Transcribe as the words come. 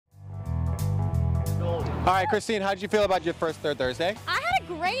All right, Christine, how did you feel about your first Third Thursday? I had a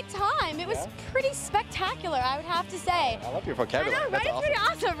great time. It was pretty spectacular, I would have to say. I love your vocabulary. I know, right? That's It's pretty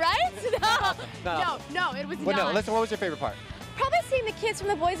awesome, right? No. No, it was Well, not. no, listen, what was your favorite part? Probably seeing the kids from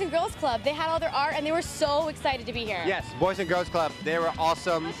the Boys and Girls Club. They had all their art and they were so excited to be here. Yes, Boys and Girls Club, they were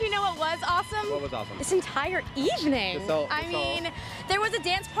awesome. Don't you know what was awesome? What was awesome? This entire evening. I mean, there was a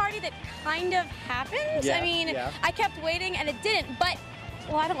dance party that kind of happened. Yeah, I mean, yeah. I kept waiting and it didn't, but,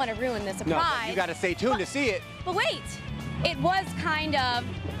 well, I don't want to ruin the No, surprise. but you gotta stay tuned to see it. But wait, it was kind of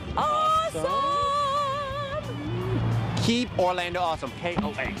awesome. Keep Orlando awesome,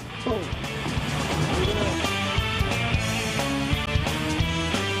 KOA.